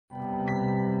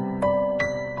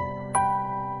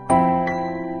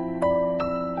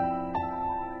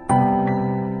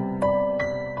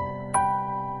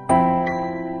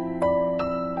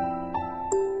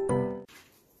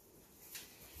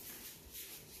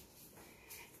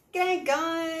G'day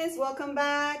guys, welcome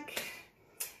back.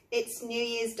 It's New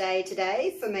Year's Day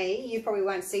today for me. You probably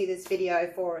won't see this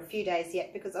video for a few days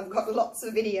yet because I've got lots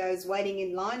of videos waiting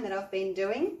in line that I've been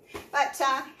doing. But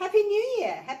Happy New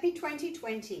Year, happy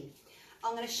 2020.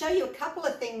 I'm going to show you a couple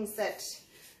of things that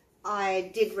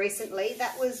I did recently.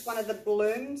 That was one of the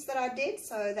blooms that I did,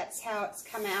 so that's how it's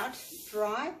come out,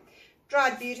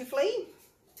 dried beautifully.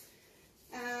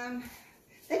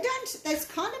 There's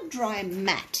kind of dry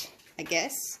matte, I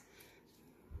guess.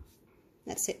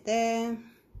 That's it there.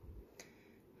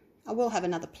 I will have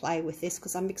another play with this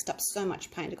because I mixed up so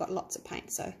much paint. I got lots of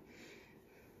paint, so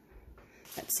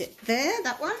that's it there,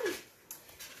 that one.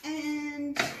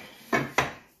 And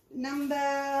number,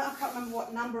 I can't remember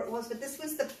what number it was, but this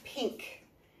was the pink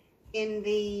in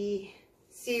the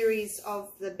series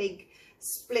of the big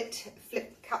split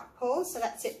flip cup pours, so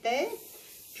that's it there.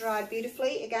 Dried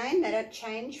beautifully. Again, they don't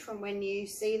change from when you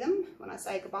see them, when I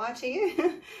say goodbye to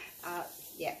you.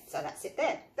 Yeah, so that's it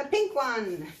there. The pink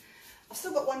one. I've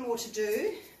still got one more to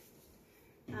do,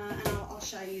 and I'll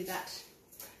show you that.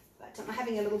 But I'm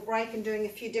having a little break and doing a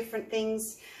few different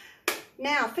things.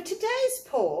 Now, for today's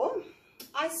pour,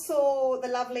 I saw the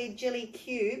lovely Jilly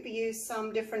Cube use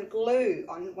some different glue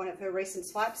on one of her recent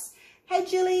swipes. Hey,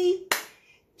 Jilly.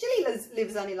 Jilly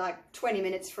lives only like 20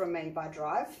 minutes from me by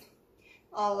drive.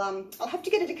 I'll have to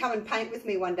get her to come and paint with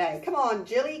me one day. Come on,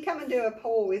 Jilly, come and do a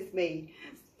pour with me.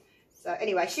 So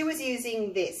anyway, she was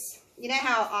using this. You know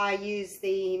how I use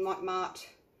the Mont Marte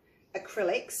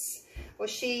Acrylics? Well,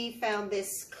 she found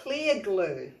this clear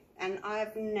glue, and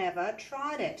I've never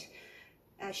tried it.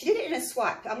 She did it in a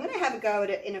swipe. I'm going to have a go at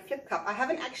it in a flip cup. I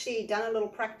haven't actually done a little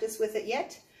practice with it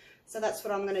yet, so that's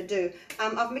what I'm going to do.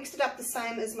 I've mixed it up the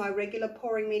same as my regular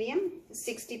pouring medium,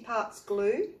 60 parts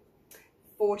glue,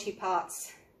 40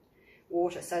 parts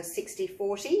water, so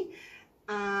 60-40.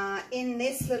 In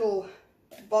this little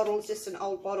bottle, it's just an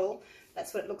old bottle,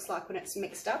 that's what it looks like when it's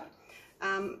mixed up.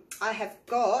 I have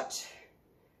got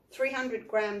 300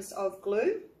 grams of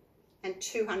glue and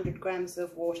 200 grams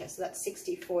of water, so that's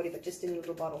 60-40, but just in a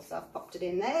little bottle, so I've popped it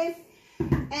in there.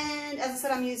 And as I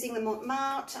said, I'm using the Mont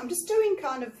Marte. I'm just doing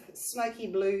kind of smoky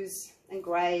blues and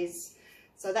greys.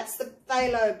 So that's the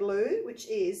phthalo blue, which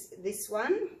is this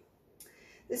one.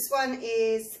 This one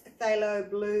is phthalo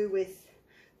blue with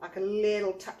like a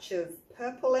little touch of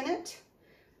purple in it,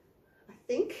 I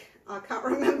think. I can't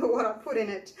remember what I put in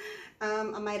it. I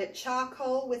made it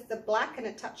charcoal with the black and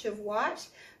a touch of white.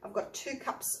 I've got 2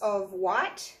 cups of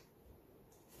white.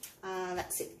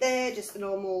 That's it there, just the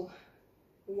normal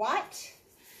white.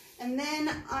 And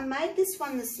then I made this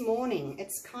one this morning.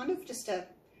 It's kind of just a,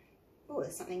 oh,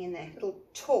 there's something in there, little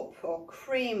taupe or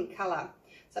cream colour.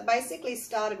 So basically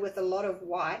started with a lot of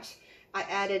white. I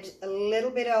added a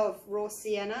little bit of raw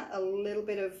sienna, a little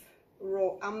bit of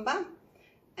raw umber,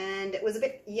 and it was a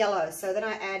bit yellow. So then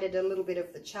I added a little bit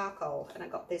of the charcoal, and I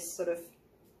got this sort of,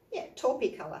 yeah,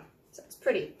 taupey colour. So it's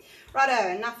pretty.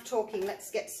 Righto, enough talking.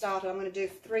 Let's get started. I'm going to do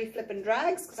 3 flip and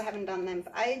drags because I haven't done them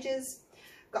for ages.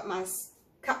 Got my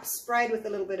cup sprayed with a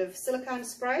little bit of silicone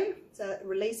spray, so it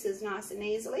releases nice and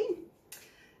easily.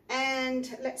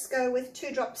 And let's go with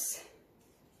 2 drops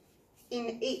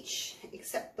in each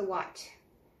except the white.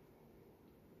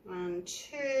 1,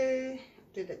 2,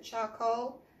 do the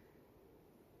charcoal.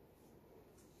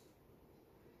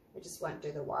 I just won't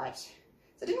do the white.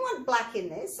 So I didn't want black in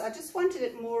this, I just wanted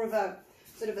it more of a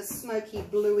sort of a smoky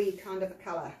bluey kind of a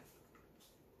colour.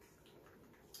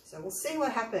 So we'll see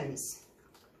what happens,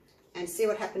 and see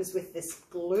what happens with this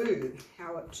glue,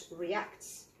 how it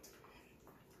reacts.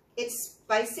 It's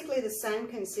basically the same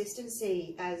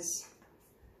consistency as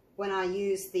when I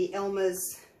use the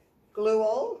Elmer's glue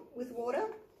all with water.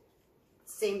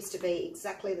 Seems to be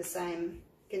exactly the same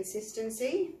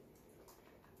consistency.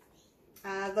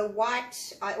 The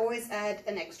white, I always add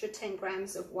an extra 10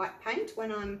 grams of white paint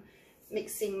when I'm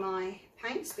mixing my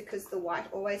paints because the white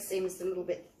always seems a little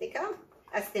bit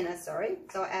thinner, sorry.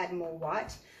 So I add more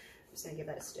white. I'm just going to give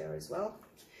that a stir as well.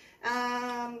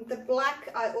 The black,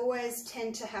 I always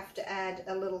tend to have to add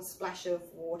a little splash of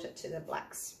water to the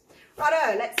blacks.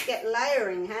 Righto, let's get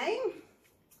layering, hey?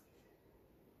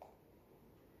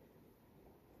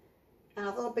 And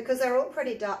I thought because they're all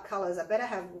pretty dark colours, I better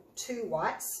have 2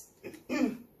 whites.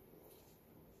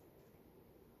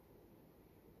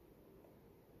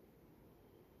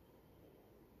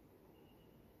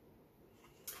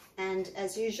 And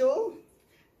as usual,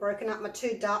 broken up my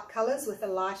 2 dark colours with a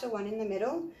lighter one in the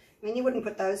middle. I mean, you wouldn't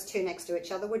put those 2 next to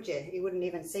each other, would you? You wouldn't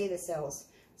even see the cells.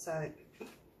 So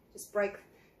just break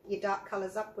your dark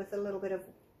colours up with a little bit of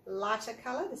lighter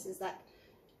colour. This is that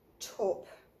taupe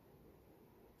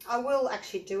I will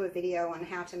actually do a video on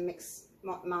how to mix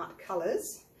Mont Marte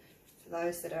colours, for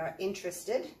those that are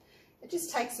interested. It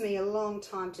just takes me a long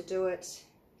time to do it,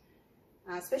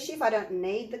 especially if I don't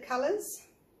need the colours,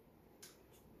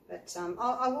 but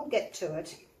I will get to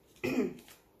it.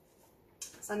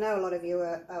 So I know a lot of you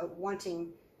are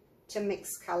wanting to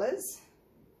mix colours.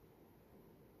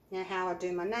 You know how I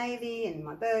do my navy and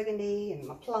my burgundy and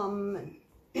my plum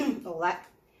and all that.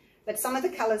 But some of the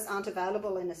colours aren't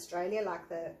available in Australia, like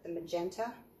the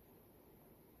magenta.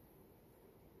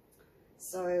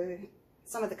 So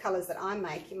some of the colours that I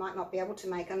make, you might not be able to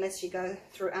make unless you go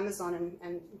through Amazon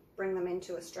and bring them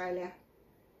into Australia.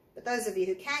 But those of you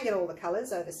who can get all the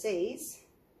colours overseas,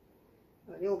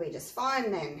 well, you'll be just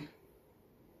fine then.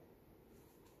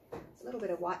 There's a little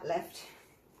bit of white left.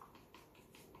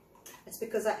 It's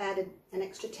because I added an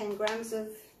extra 10 grams of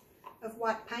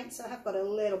white paint, so I have got a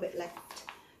little bit left.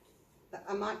 But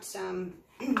I might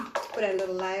put a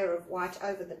little layer of white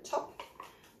over the top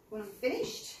when I'm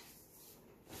finished.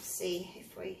 Let's see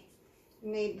if we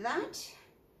need that.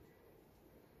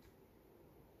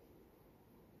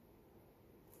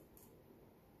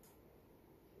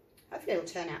 Hopefully it'll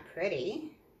turn out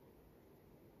pretty.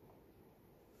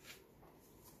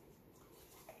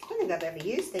 I don't think I've ever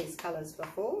used these colours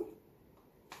before.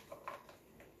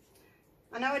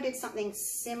 I know I did something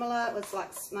similar. It was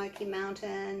like Smoky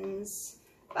Mountains,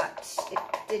 but it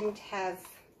didn't have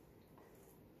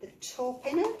the taupe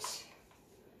in it.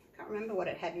 Can't remember what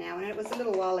it had now, and it was a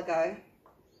little while ago.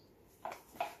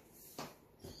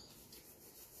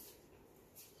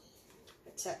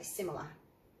 But it's similar.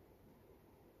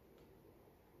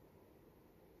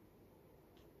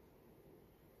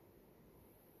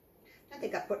 I don't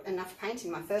think I put enough paint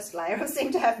in my first layer. I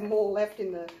seem to have more left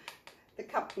in the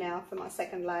cup now for my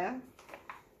second layer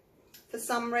for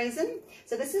some reason.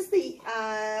 So this is the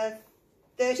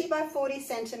 30 by 40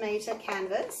 centimetre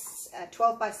canvas,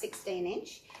 12 by 16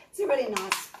 inch. It's a really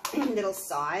nice little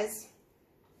size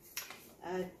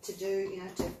to do, you know,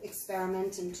 to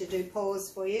experiment and to do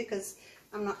pours for you, because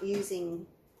I'm not using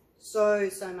so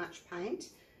much paint.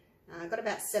 I've got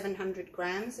about 700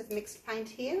 grams of mixed paint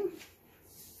here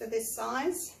for this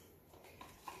size.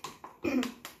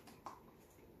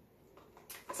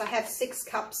 So I have 6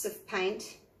 cups of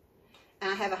paint,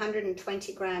 and I have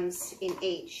 120 grams in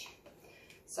each.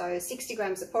 So 60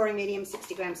 grams of pouring medium,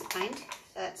 60 grams of paint.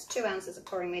 So that's 2 ounces of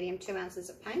pouring medium, 2 ounces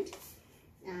of paint,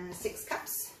 6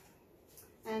 cups.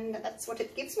 And that's what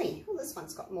it gives me. Oh, this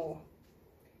one's got more.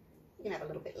 You can have a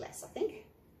little bit less, I think.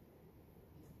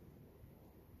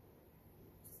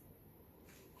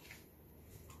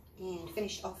 And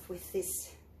finish off with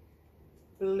this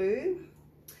blue.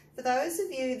 For those of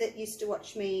you that used to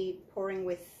watch me pouring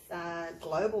with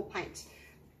global paint,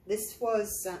 this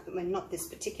was, well, not this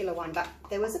particular one, but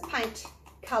there was a paint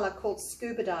colour called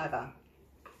Scuba Diver.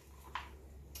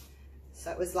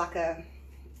 So it was like a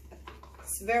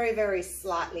very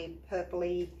slightly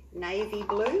purpley navy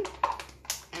blue,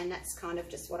 and that's kind of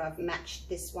just what I've matched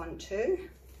this one to.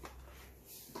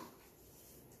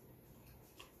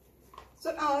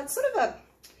 So, oh, it's sort of a,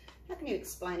 how can you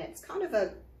explain it? It's kind of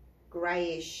a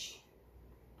greyish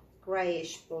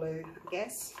blue, I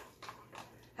guess.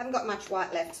 Haven't got much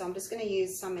white left, so I'm just going to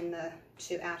use some in the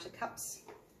 2 outer cups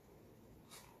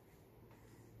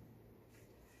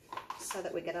so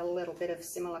that we get a little bit of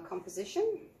similar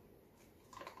composition.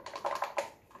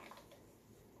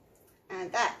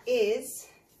 And that is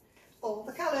all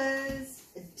the colours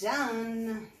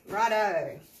done.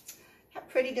 Righto. How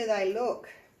pretty do they look?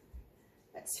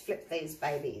 Let's flip these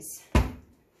babies.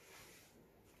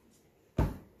 Oh,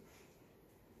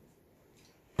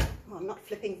 I'm not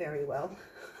flipping very well.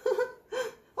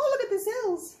 Oh, look at the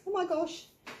cells. Oh my gosh.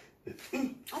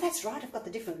 Oh, that's right. I've got the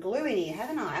different glue in here,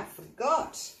 haven't I? I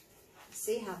forgot.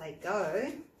 See how they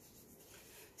go.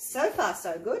 So far,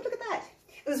 so good. Look at that.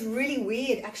 It was really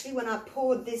weird, actually, when I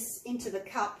poured this into the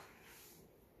cup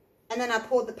and then I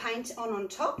poured the paint on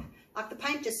top. Like, the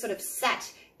paint just sort of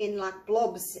sat in like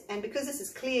blobs, and because this is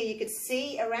clear, you could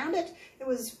see around it. It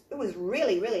was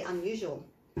really unusual.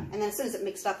 And then as soon as it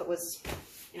mixed up, it was,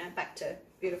 you know, back to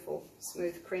beautiful,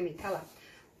 smooth, creamy colour.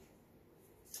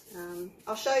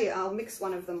 I'll show you. I'll mix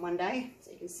one of them one day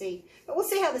so you can see. But we'll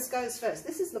see how this goes first.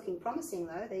 This is looking promising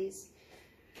though, these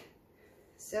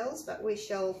cells, but we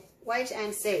shall wait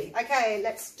and see. Okay,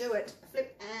 let's do it.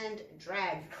 Flip and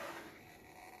drag.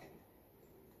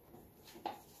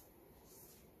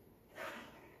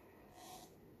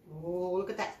 Oh, look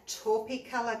at that taupey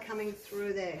colour coming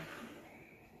through there.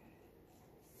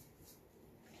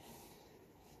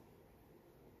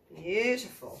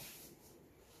 Beautiful.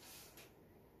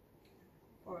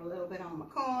 Pour a little bit on my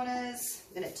corners.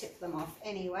 I'm going to tip them off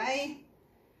anyway.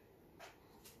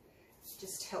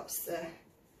 just helps the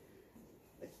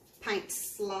paint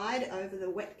slide over the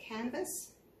wet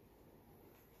canvas.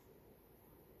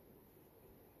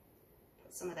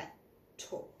 Put some of that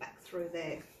taupe back through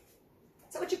there.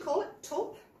 Is that what you call it?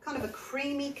 Taupe? Kind of a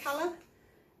creamy colour.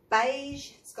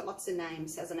 Beige. It's got lots of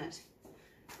names, hasn't it?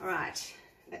 All right,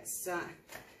 let's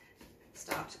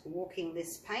start walking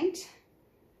this paint.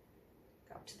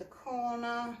 Go up to the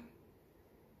corner.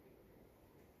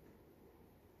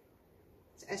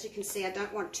 So as you can see, I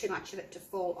don't want too much of it to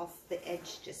fall off the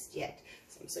edge just yet.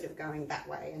 So I'm sort of going that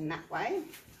way and that way.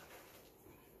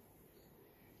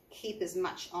 Keep as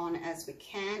much on as we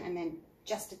can, and then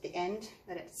just at the end,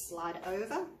 let it slide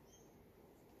over.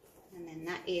 And then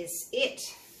that is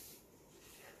it.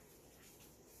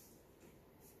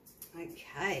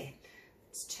 Okay,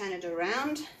 let's turn it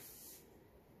around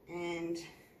and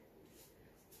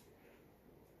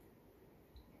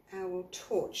I will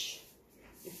torch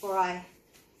before I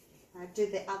do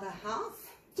the other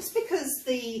half. Just because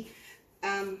the,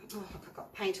 oh, I've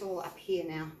got paint all up here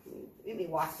now. Let me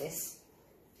wipe this.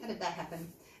 How did that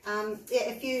happen? Yeah,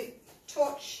 if you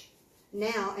torch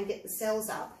now and get the cells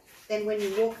up, then when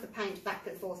you walk the paint back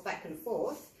and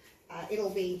forth, it'll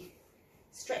be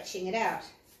stretching it out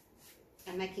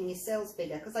and making your cells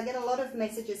bigger. Because I get a lot of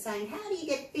messages saying, how do you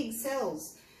get big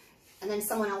cells? And then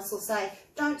someone else will say,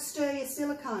 don't stir your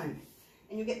silicone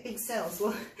and you get big cells.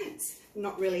 Well, it's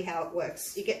not really how it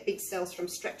works. You get big cells from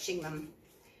stretching them.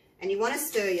 And you want to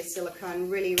stir your silicone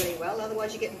really, really well,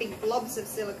 otherwise you get big blobs of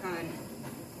silicone.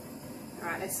 All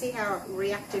right, let's see how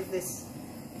reactive this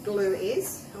glue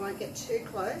is. I won't get too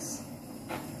close.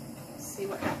 See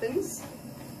what happens.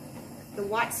 The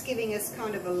white's giving us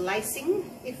kind of a lacing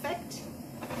effect,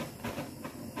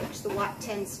 which the white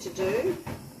tends to do.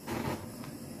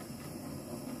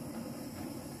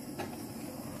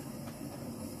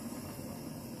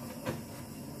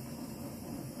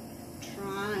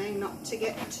 Trying not to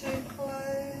get too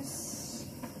close.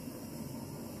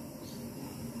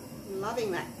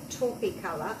 Loving that taupey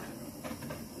colour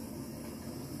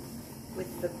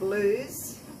with the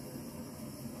blues.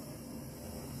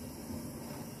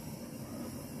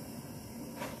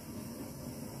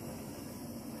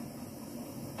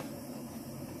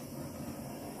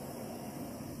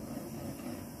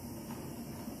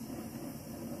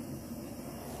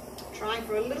 Trying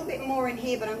for a little bit more in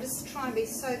here, but I'm just trying to be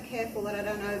so careful that I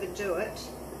don't overdo it.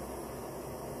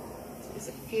 There's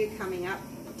a few coming up.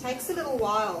 It takes a little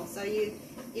while, so you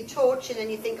torch and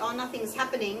then you think, oh, nothing's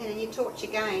happening, and then you torch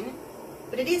again.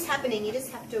 But it is happening, you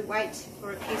just have to wait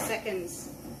for a few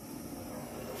seconds.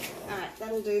 Alright,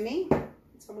 that'll do me.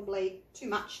 It's probably too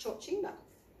much torching, but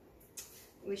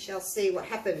we shall see what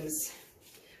happens.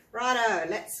 Righto,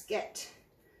 let's get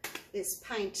this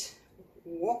paint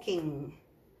walking.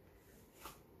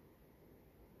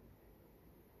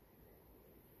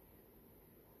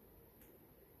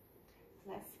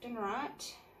 Left and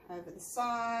right, over the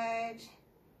side,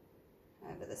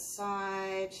 over the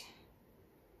side,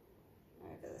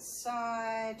 over the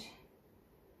side.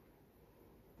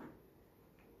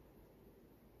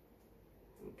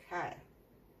 Okay.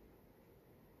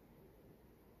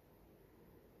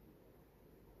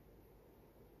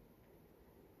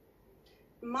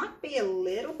 Might be a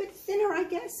little bit thinner, I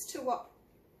guess, to what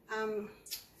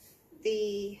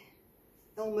the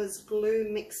Elmer's glue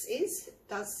mix is. It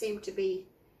does seem to be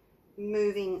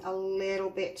moving a little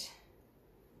bit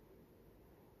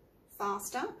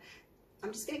faster.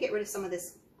 I'm just going to get rid of some of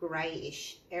this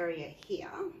greyish area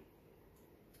here.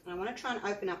 And I want to try and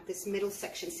open up this middle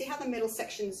section. See how the middle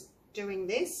section's doing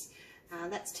this?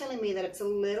 That's telling me that it's a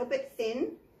little bit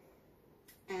thin,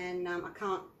 and I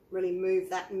can't really move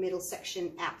that middle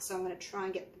section out. So I'm going to try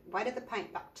and get the weight of the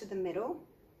paint back to the middle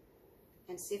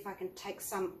and see if I can take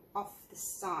some off the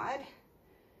side.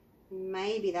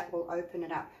 Maybe that will open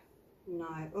it up. No,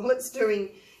 all it's doing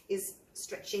is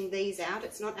stretching these out.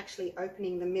 It's not actually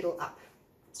opening the middle up.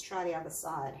 Let's try the other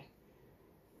side.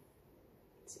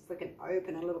 See if we can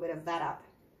open a little bit of that up.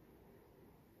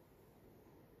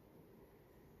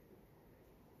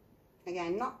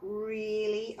 Again, not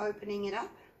really opening it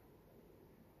up.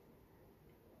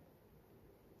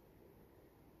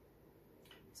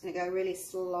 Just going to go really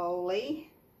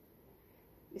slowly.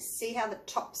 You see how the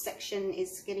top section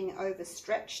is getting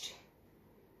overstretched.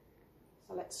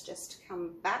 So let's just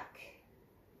come back.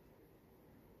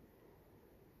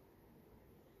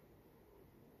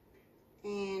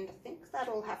 And I think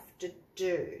that'll have to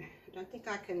do. I don't think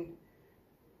I can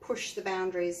push the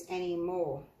boundaries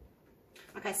anymore.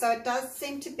 Okay, so it does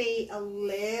seem to be a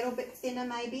little bit thinner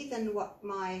maybe than what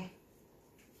my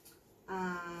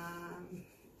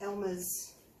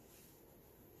Elmer's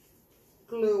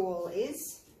glue all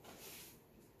is,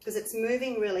 because it's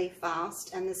moving really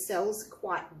fast and the cell's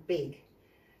quite big.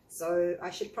 So I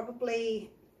should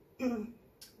probably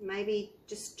maybe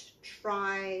just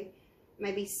try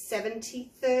maybe 70-30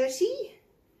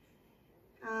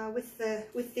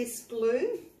 with this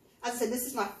glue. As I said, this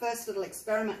is my first little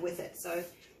experiment with it, so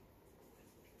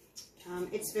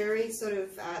it's very sort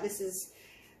of, this is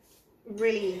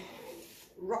really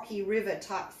rocky river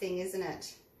type thing, isn't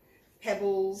it?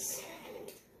 Pebbles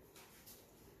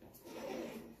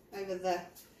over the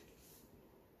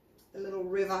little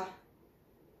river,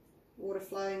 water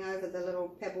flowing over the little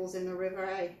pebbles in the river,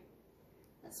 eh?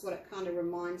 That's what it kind of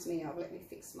reminds me of. Let me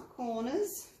fix my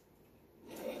corners.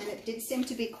 And it did seem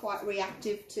to be quite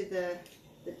reactive to the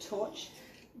torch,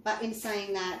 but in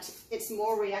saying that, it's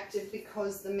more reactive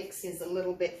because the mix is a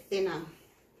little bit thinner.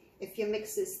 If your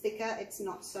mix is thicker, it's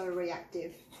not so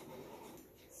reactive.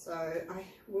 So I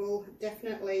will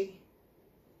definitely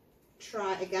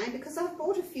try again, because I've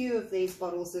bought a few of these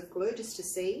bottles of glue just to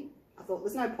see. I thought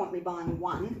there's no point me buying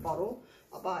one bottle,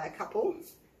 I'll buy a couple.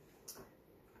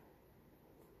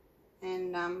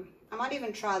 And I might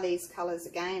even try these colours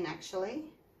again actually.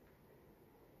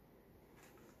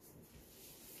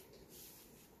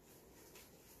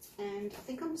 And I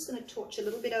think I'm just going to torch a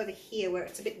little bit over here where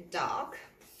it's a bit dark.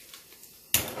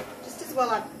 Just as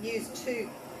well I've used 2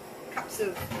 cups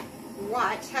of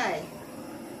white, hey?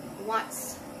 The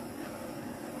white's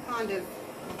kind of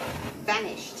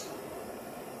vanished.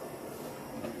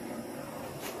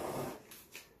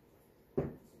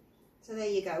 So there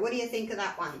you go. What do you think of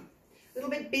that one? A little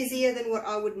bit busier than what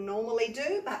I would normally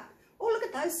do, but oh, look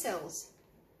at those cells.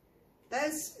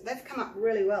 They've come up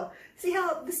really well. See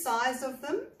how the size of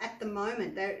them at the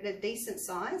moment, they're decent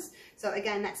size. So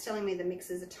again, that's telling me the mix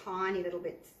is a tiny little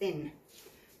bit thin.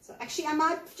 So actually I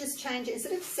might just change it.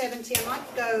 Instead of 70, I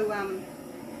might go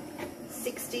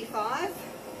 65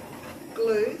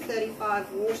 glue,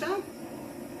 35 water.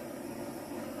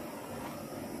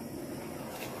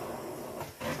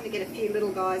 I'm going to get a few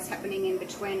little guys happening in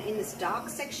between in this dark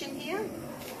section here.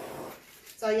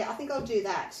 So yeah, I think I'll do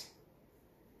that.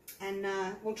 And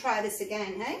we'll try this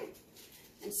again, hey?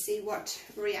 And see what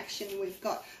reaction we've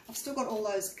got. I've still got all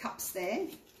those cups there.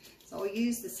 So I'll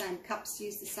use the same cups,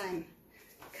 use the same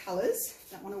colours.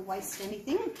 Don't want to waste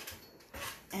anything.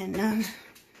 And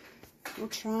we'll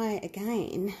try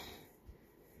again.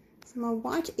 So my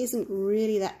white isn't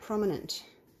really that prominent.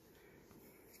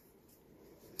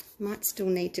 Might still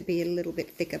need to be a little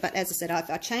bit thicker. But as I said, if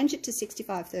I change it to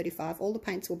 65-35, all the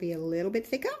paints will be a little bit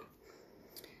thicker.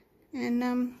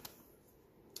 And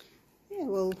yeah,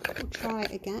 we'll try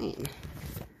again.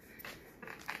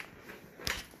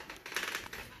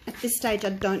 At this stage, I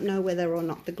don't know whether or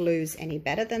not the glue's any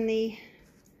better than the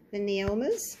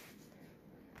Elmer's.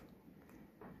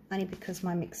 Only because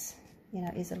my mix, you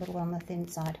know, is a little on the thin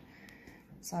side.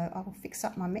 So I will fix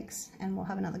up my mix and we'll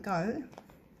have another go.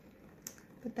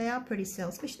 But they are pretty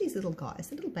cells, especially these little guys,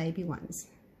 the little baby ones.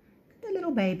 The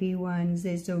little baby ones,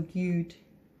 they're so cute.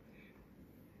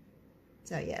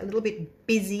 So yeah, a little bit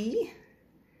busy.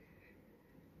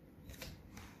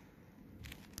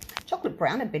 Chocolate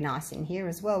brown would be nice in here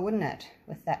as well, wouldn't it?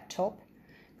 With that top,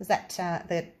 because that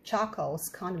the charcoal is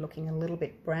kind of looking a little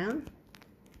bit brown.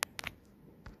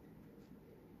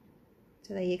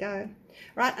 So there you go.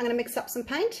 Right, I'm going to mix up some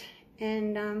paint,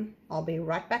 and I'll be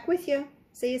right back with you.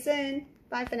 See you soon.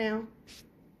 Bye for now.